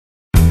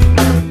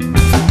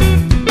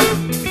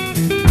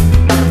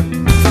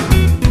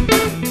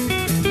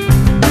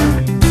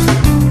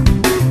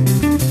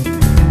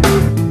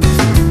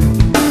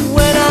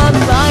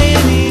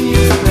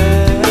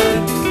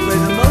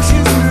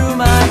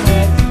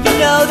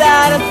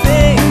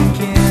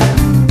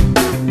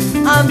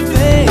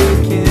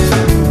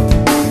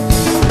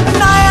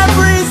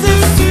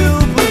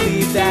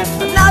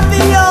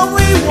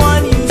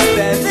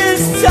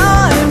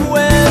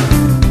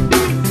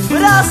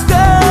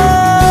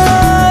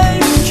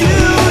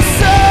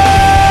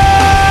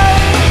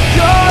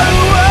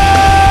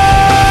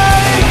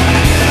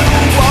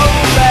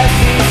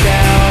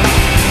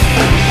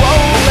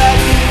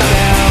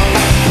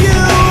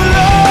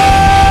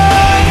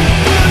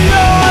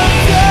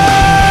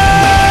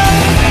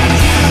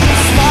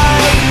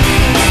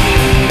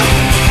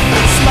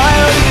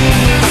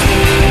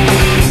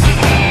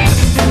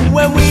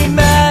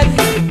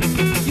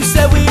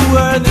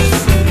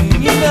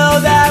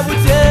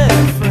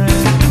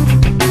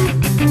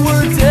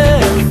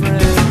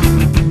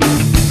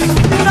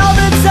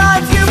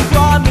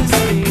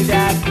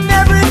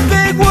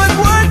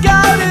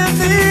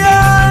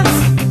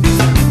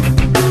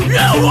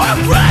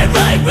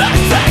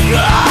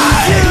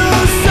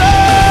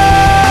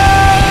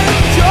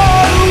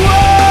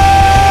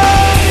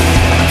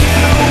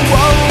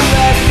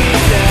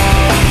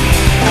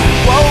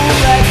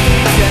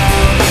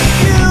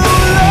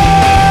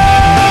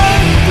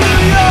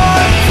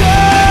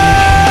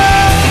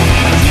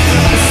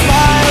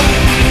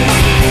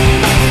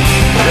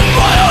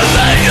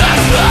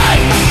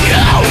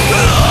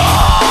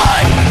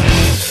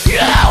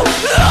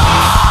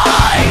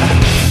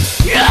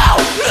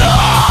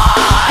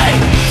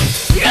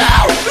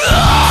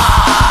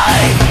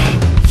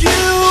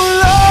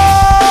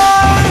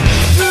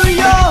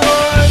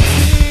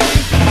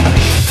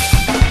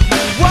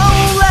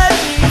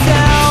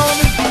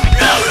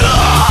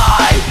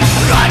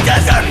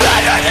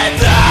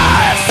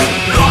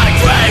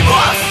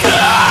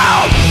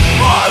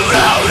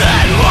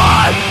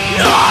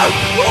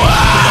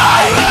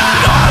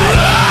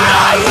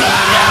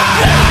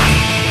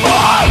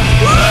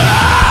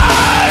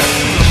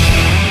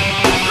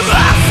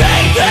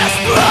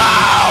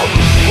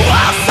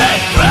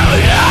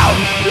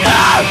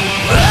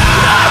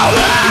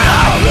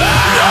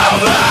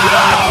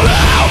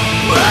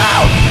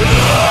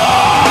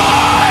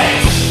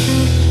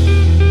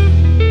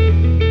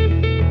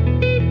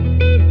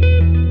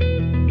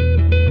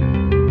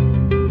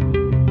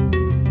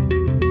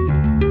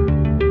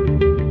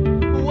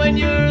when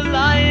you're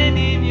lying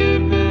in your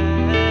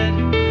bed.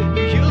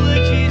 Your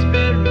eulogy's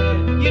been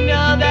read, you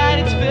know that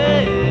it's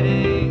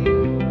fitting.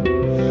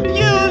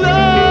 You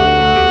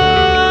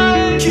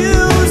lied. You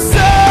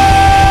say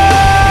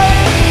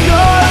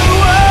your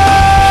way.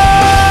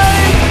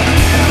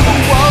 You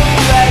won't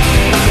let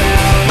me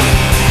down.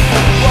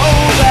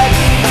 Won't let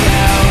me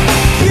down.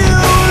 You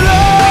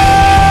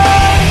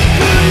lied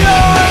to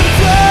your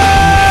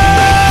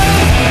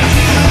dead.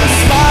 You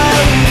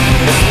smile,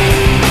 you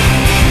sleep.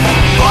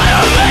 But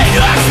I made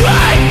you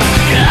cry.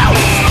 You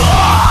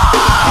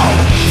smile.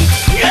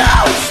 You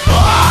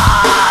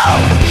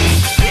smile.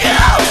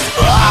 You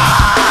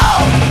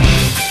smile.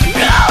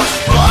 You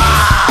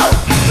smile.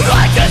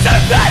 I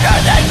deserve better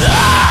than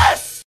this.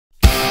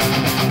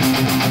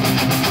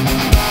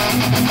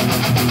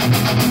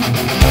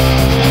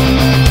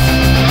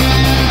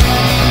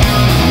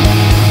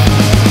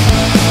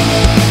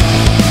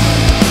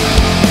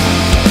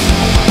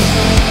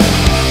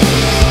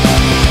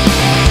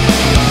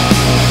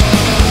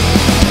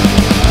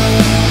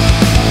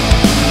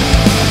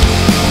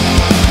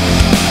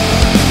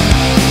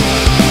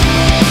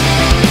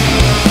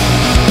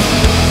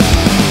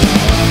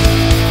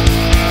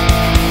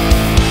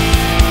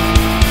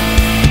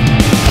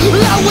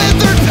 A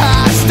withered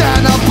past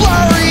and a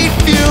blurry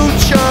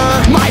future.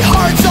 My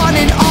heart's on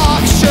an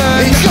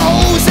auction. It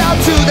goes out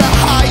to the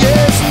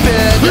highest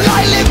bid.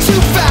 I live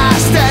too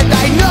fast and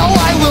I know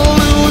I will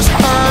lose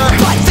her.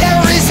 But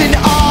there is an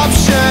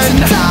option.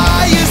 To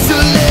die is to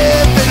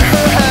live in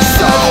her head.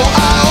 So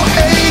I'll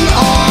hang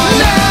on,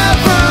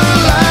 never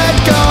let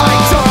go. I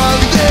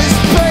dug this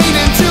pain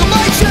into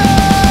my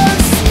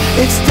chest.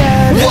 It's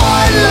dead.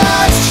 One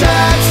last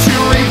chance to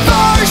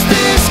reverse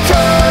this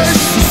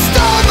curse. You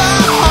stole my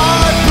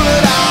heart,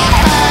 but I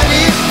had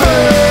it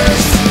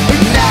first.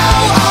 And now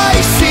I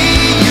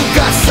see you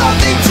got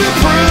something to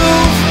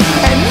prove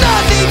and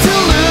nothing to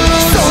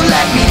lose. So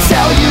let me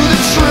tell you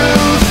the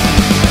truth.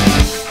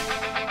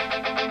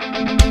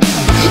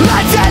 A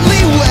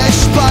deadly wish,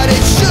 but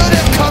it should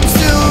have come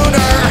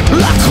sooner.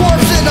 A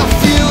corpse in a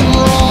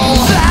funeral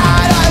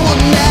that I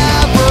will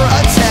never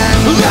attend.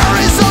 There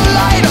is a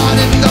light on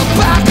in the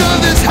back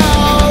of this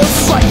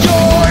house, but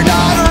you're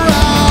not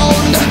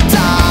around. To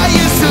die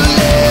is to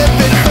live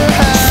in her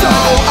head. So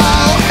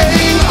I'll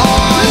hang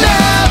on,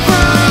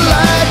 never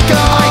let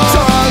go. I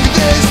dug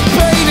this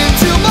pain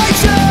into my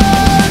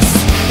chest.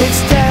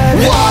 It's dead.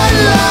 One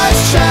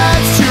last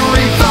chance to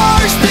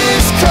reverse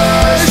this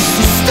curse.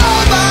 You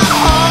stole my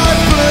heart,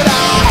 but I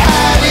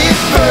had it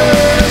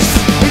first.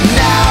 And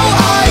now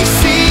I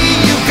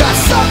see you got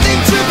something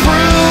to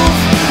prove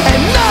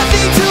and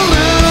nothing to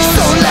lose.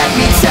 So let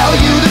me tell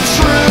you the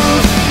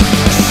truth.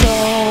 So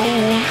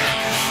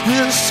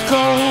this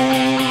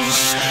goes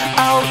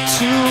out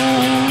to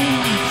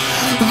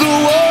the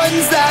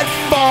ones that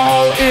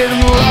fall in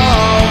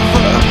love,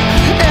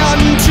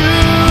 and to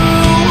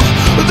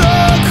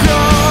the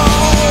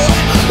girl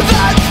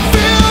that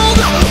filled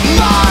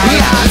my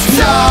last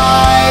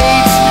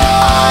night.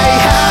 I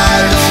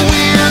had the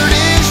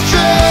weirdest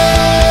dream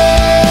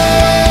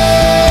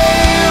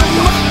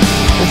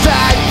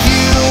that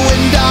you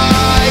and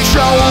I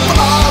drove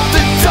up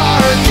the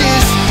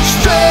darkest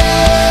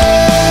streets,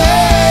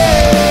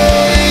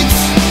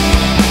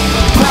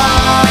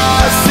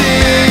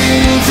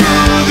 passing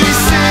through the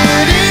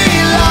city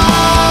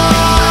lights.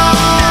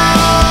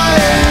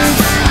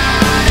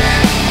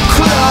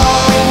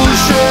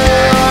 Closure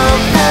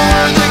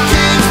for the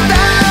kids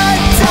that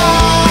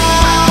died.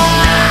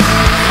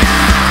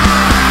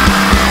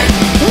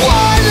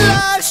 One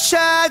last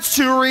chance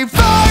to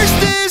reverse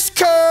this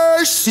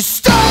curse. You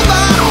stole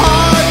my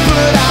heart,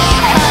 but I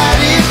had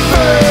it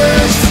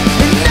first.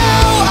 And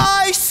now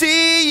I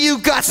see you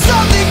got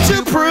something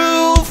to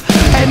prove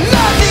and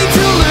nothing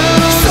to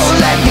lose. So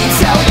let me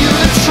tell you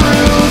the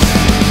truth.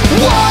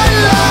 One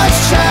last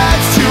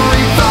chance to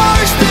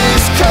reverse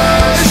this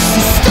curse.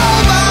 You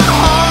stole my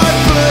heart,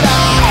 but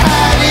I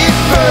had it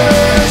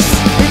first.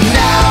 And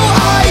now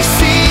I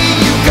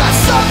see you got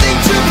something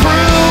to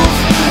prove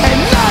and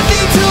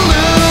nothing to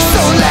lose.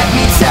 So let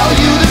me tell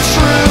you the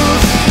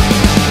truth.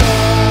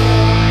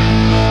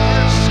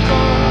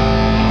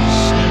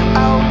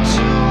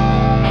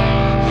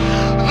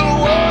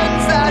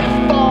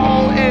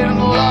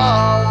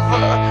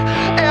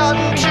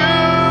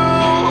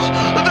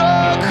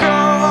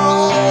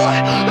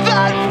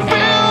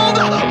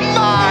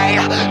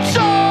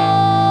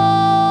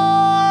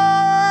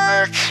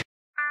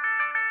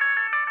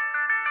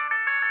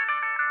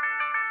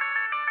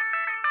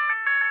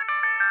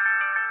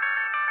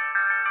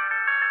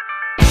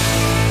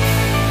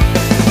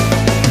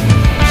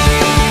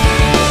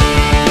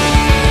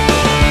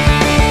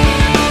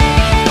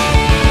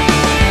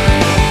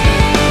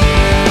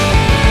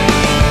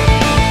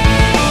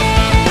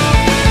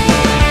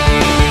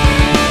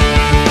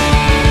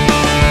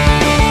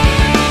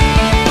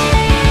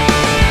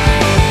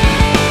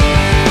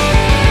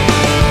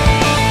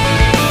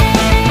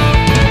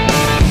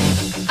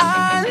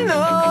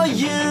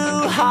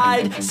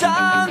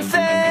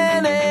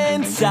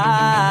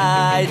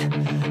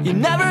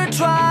 never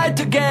tried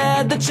to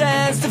get the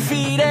chance to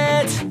feed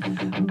it,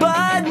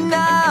 but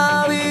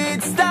now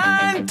it's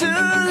time to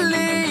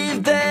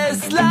leave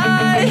this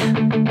lie.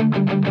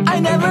 I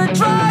never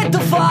tried to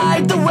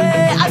fight the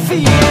way I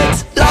feel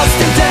it. Lost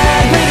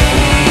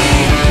integrity,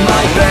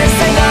 my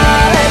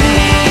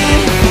personality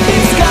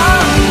is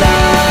gone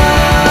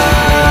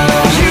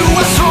now. You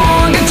were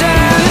stronger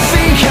than you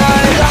think.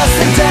 I lost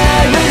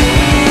integrity,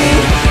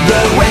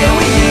 the way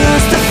we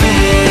used to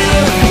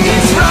feel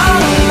is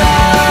wrong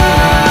now.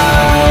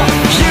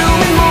 You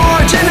mean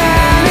more than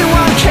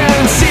anyone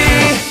can see.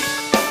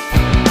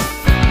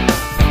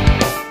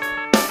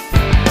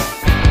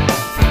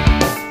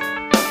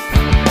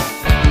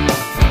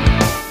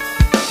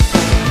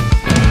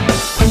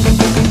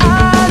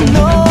 I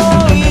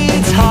know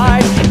it's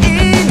hard,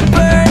 it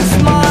burns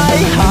my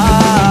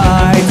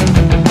heart,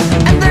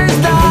 and there's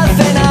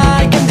nothing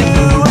I can do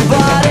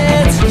about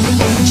it.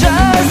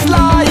 Just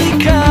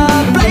like a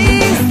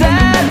place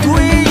that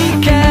we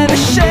can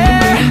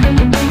share,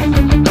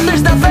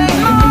 there's nothing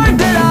more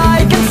that I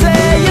can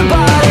say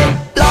about it.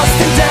 Lost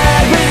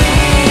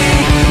integrity,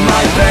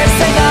 my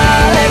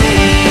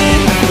personality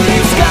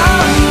is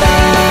gone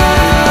now.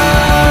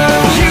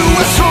 You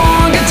were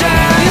stronger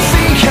than you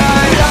think.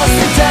 I lost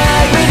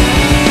integrity,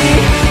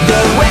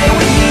 the way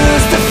we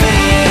used to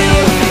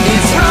feel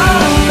is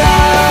wrong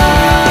now.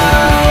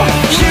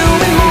 You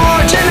mean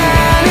more than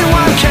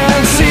anyone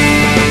can see.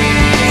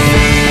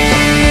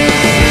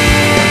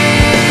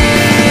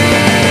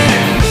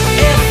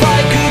 If I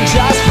could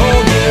just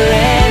hold your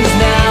hands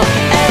now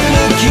and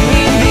look you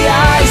in the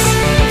eyes,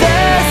 the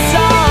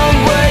song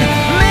would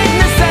make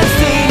no sense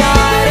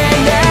tonight, and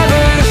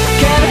never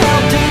can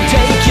help to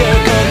take your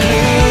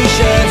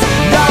conclusions.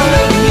 Don't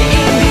look me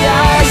in the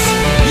eyes,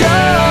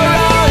 you're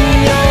on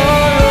your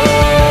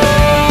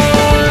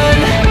own.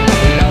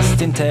 Lost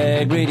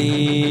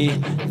integrity,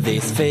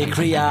 this fake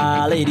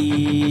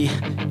reality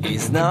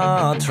is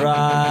not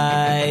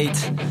right.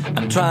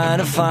 I'm trying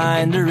to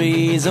find the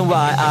reason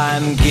why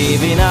I'm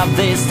giving up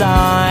this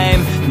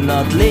time,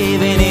 not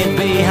leaving it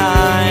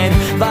behind,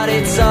 but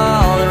it's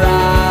alright.